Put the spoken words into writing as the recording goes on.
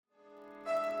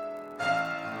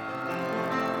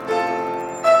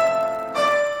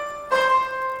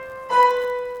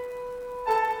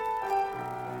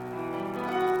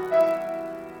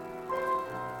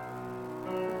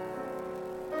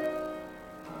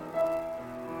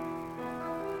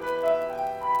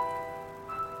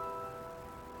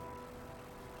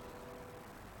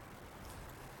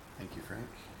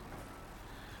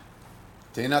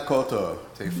Tēnā koutou,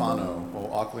 te whānau o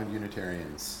Auckland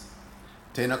Unitarians.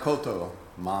 Tēnā koutou,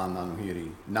 mā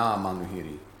manuhiri, nā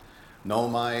manuhiri. No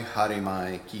mai, haere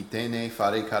mai, ki tēnei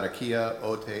whare karakia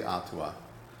o te atua.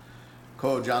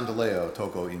 Ko John DeLeo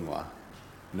toko ingoa.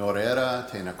 Nō reira,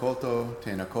 tēnā koutou,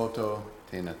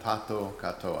 tēnā tato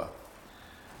katoa.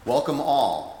 Welcome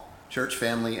all, church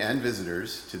family and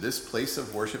visitors, to this place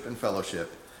of worship and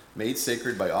fellowship made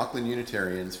sacred by Auckland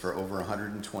Unitarians for over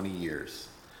 120 years.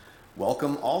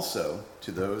 Welcome also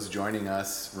to those joining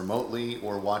us remotely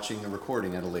or watching the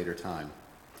recording at a later time.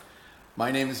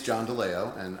 My name is John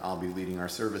DeLeo, and I'll be leading our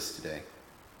service today.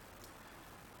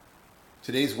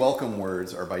 Today's welcome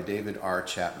words are by David R.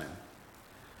 Chapman.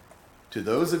 To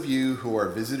those of you who are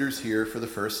visitors here for the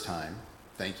first time,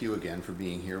 thank you again for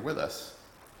being here with us.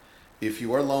 If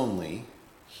you are lonely,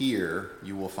 here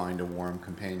you will find a warm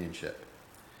companionship.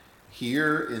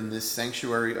 Here in this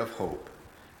sanctuary of hope,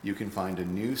 you can find a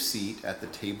new seat at the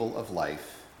table of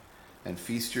life and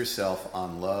feast yourself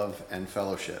on love and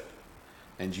fellowship,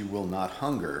 and you will not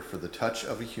hunger for the touch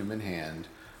of a human hand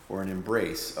or an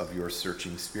embrace of your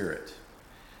searching spirit.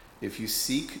 If you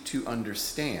seek to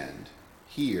understand,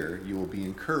 here you will be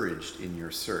encouraged in your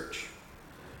search.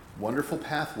 Wonderful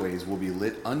pathways will be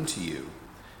lit unto you,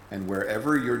 and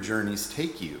wherever your journeys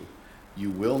take you,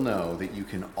 you will know that you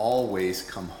can always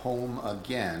come home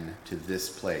again to this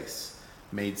place,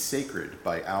 made sacred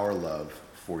by our love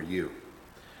for you.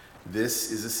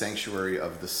 This is a sanctuary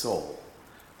of the soul.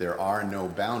 There are no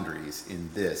boundaries in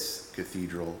this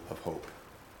cathedral of hope.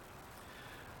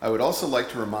 I would also like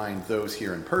to remind those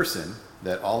here in person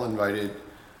that all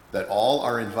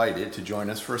are invited to join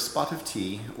us for a spot of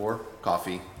tea or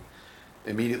coffee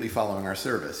immediately following our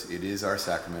service. It is our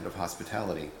sacrament of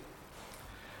hospitality.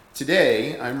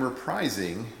 Today, I'm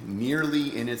reprising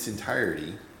nearly in its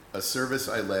entirety a service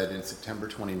I led in September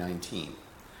 2019.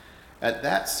 At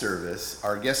that service,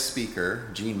 our guest speaker,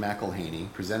 Jean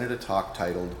McElhaney, presented a talk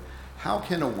titled, "How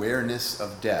Can Awareness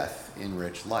of Death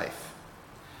Enrich Life?"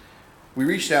 We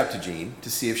reached out to Jean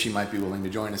to see if she might be willing to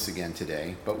join us again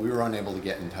today, but we were unable to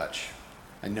get in touch.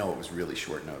 I know it was really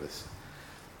short notice.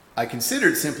 I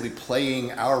considered simply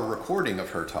playing our recording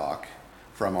of her talk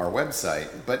from our website,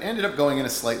 but ended up going in a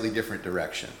slightly different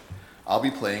direction. I'll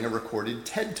be playing a recorded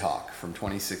TED Talk from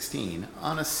 2016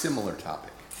 on a similar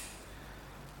topic.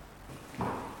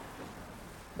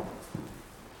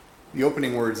 The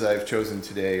opening words I've chosen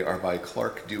today are by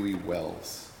Clark Dewey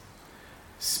Wells.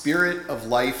 Spirit of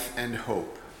life and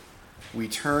hope, we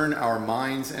turn our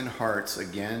minds and hearts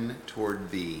again toward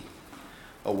Thee.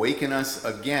 Awaken us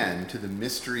again to the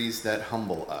mysteries that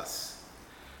humble us,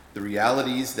 the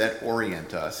realities that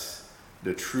orient us,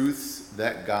 the truths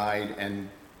that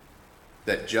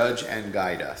judge and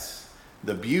guide us,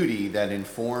 the beauty that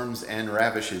informs and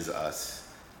ravishes us,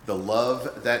 the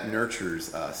love that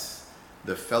nurtures us,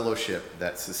 the fellowship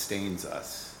that sustains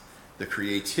us, the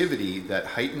creativity that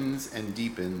heightens and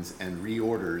deepens and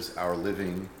reorders our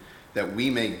living, that we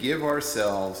may give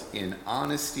ourselves in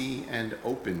honesty and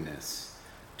openness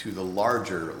to the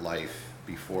larger life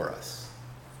before us.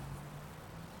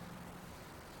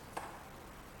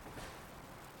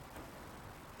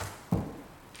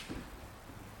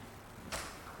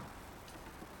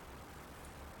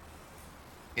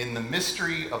 In the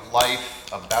mystery of life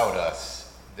about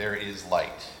us, there is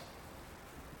light.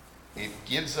 It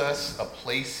gives us a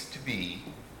place to be,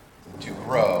 to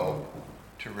grow,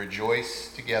 to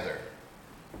rejoice together.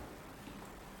 A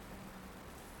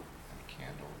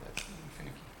candle, that's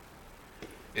finicky.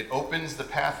 It opens the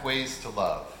pathways to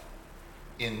love.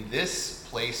 In this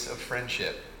place of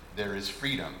friendship, there is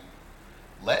freedom.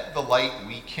 Let the light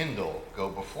we kindle go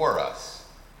before us,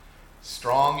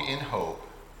 strong in hope,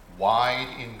 wide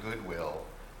in goodwill,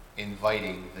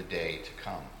 inviting the day to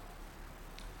come.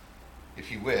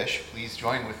 If you wish, please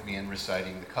join with me in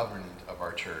reciting the covenant of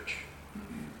our church.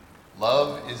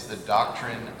 Love is the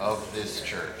doctrine of this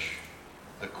church.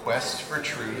 The quest for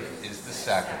truth is the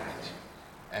sacrament,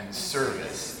 and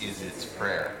service is its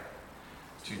prayer.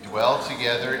 To dwell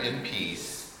together in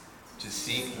peace, to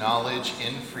seek knowledge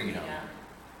in freedom,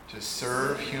 to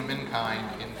serve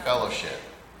humankind in fellowship,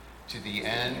 to the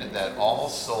end that all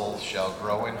souls shall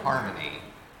grow in harmony,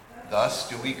 thus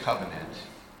do we covenant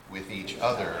with each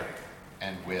other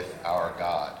and with our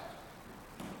God.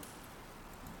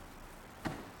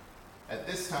 At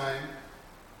this time,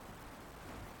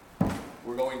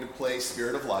 we're going to play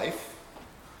Spirit of Life.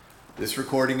 This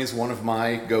recording is one of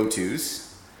my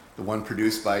go-tos, the one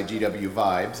produced by GW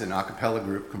Vibes, an a cappella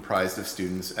group comprised of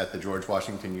students at the George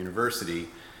Washington University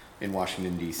in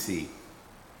Washington, D.C.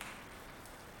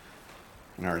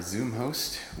 And our Zoom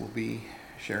host will be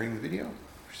sharing the video.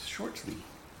 shortly.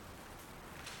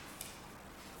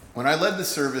 When I led the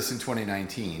service in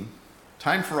 2019,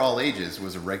 Time for All Ages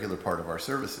was a regular part of our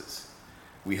services.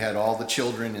 We had all the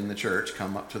children in the church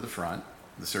come up to the front.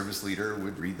 The service leader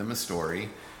would read them a story.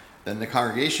 Then the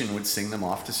congregation would sing them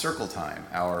off to Circle Time,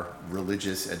 our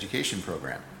religious education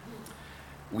program.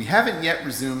 We haven't yet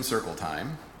resumed Circle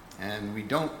Time, and we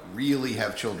don't really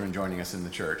have children joining us in the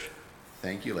church.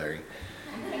 Thank you, Larry.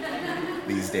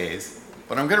 These days.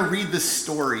 But I'm going to read this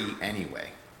story anyway.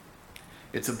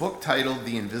 It's a book titled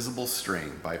The Invisible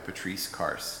String by Patrice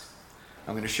Karst.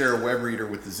 I'm going to share a web reader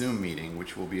with the Zoom meeting,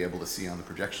 which we'll be able to see on the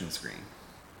projection screen,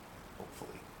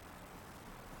 hopefully.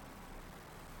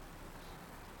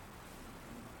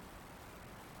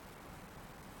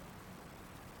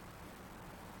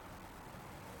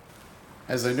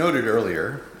 As I noted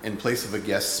earlier, in place of a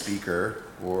guest speaker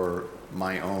or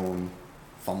my own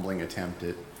fumbling attempt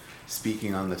at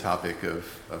speaking on the topic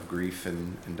of grief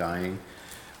and dying,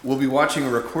 we'll be watching a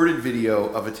recorded video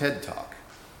of a TED Talk.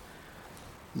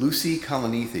 Lucy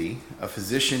Kalanithi, a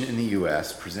physician in the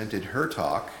U.S., presented her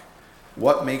talk,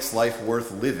 What Makes Life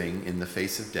Worth Living in the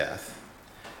Face of Death,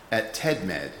 at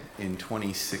TEDMED in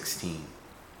 2016.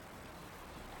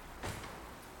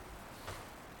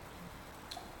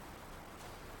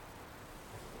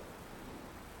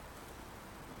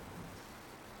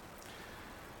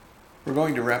 We're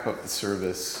going to wrap up the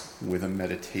service with a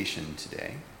meditation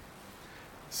today.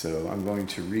 So I'm going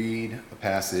to read a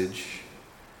passage,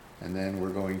 and then we're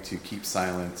going to keep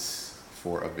silence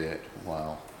for a bit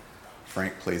while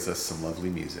Frank plays us some lovely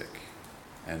music,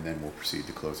 and then we'll proceed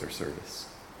to close our service.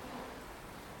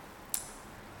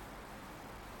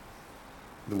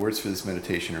 The words for this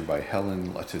meditation are by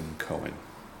Helen Lutton Cohen.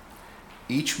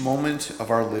 Each moment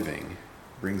of our living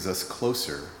brings us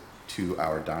closer to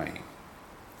our dying.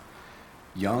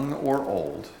 Young or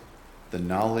old, the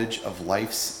knowledge of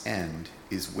life's end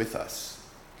is with us,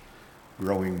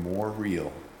 growing more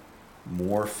real,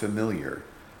 more familiar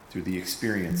through the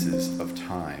experiences of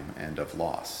time and of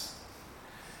loss.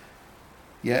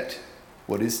 Yet,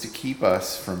 what is to keep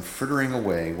us from frittering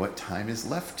away what time is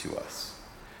left to us,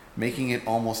 making it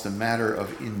almost a matter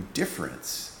of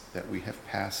indifference that we have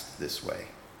passed this way?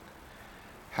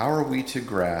 How are we to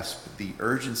grasp the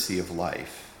urgency of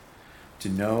life, to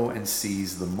know and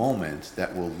seize the moment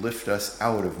that will lift us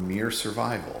out of mere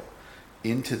survival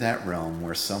into that realm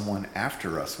where someone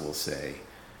after us will say,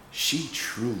 she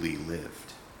truly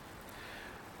lived?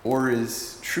 Or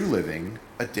is true living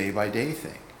a day-by-day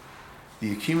thing,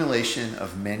 the accumulation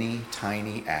of many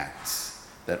tiny acts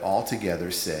that all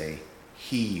together say,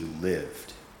 he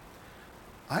lived?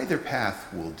 Either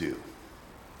path will do,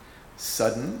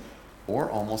 sudden or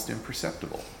almost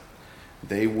imperceptible.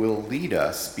 They will lead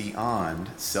us beyond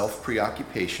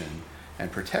self-preoccupation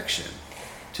and protection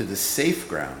to the safe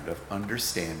ground of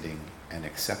understanding and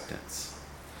acceptance.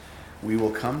 We will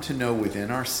come to know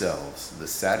within ourselves the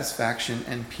satisfaction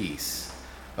and peace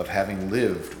of having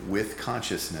lived with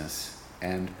consciousness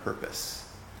and purpose.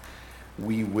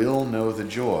 We will know the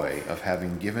joy of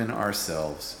having given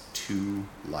ourselves to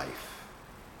life.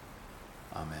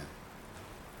 Amen.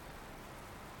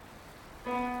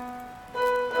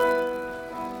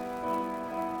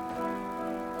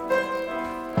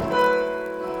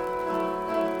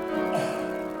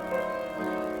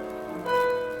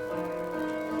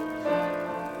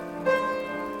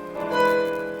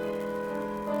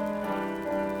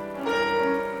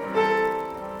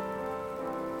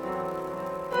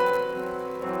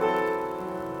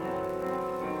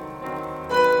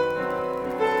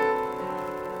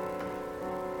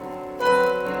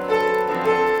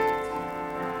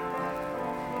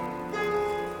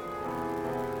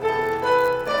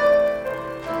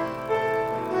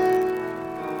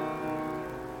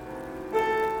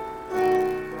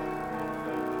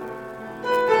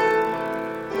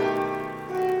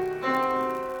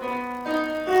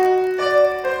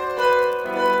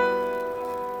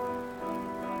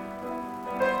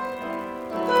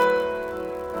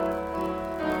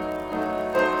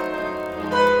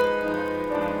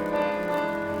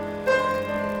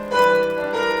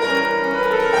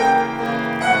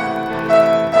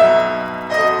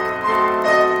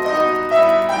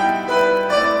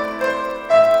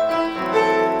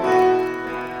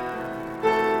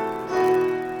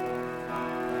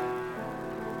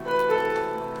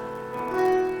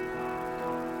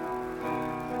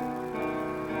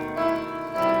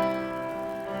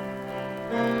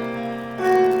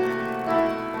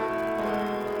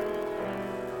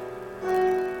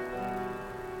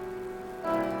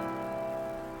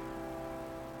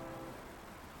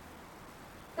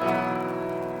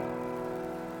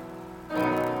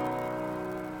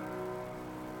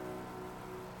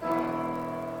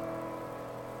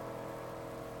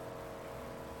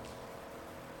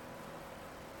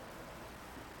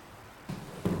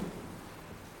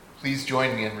 Please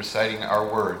join me in reciting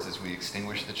our words as we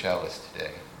extinguish the chalice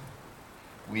today.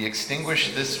 We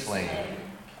extinguish this flame,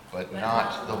 but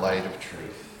not the light of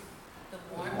truth, the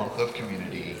warmth of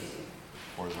community,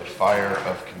 or the fire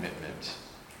of commitment.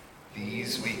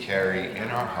 These we carry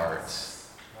in our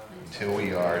hearts until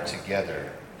we are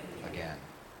together again.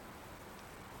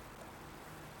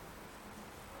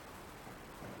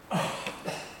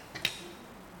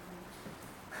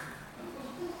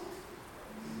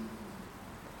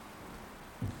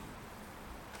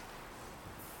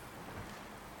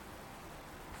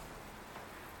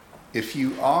 If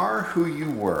you are who you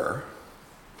were,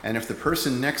 and if the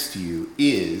person next to you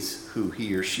is who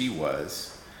he or she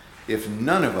was, if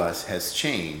none of us has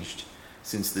changed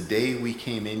since the day we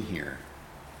came in here,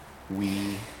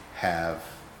 we have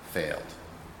failed.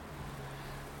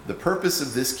 The purpose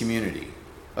of this community,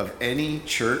 of any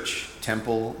church,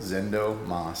 temple, zendo,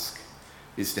 mosque,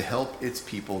 is to help its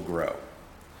people grow.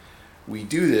 We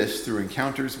do this through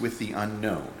encounters with the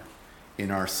unknown, in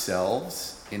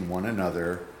ourselves, in one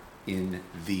another, in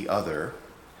the other,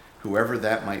 whoever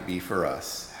that might be for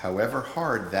us, however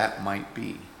hard that might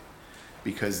be,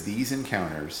 because these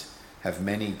encounters have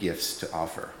many gifts to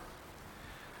offer.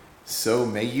 So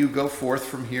may you go forth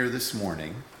from here this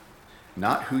morning,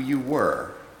 not who you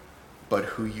were, but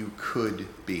who you could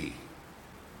be.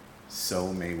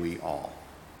 So may we all.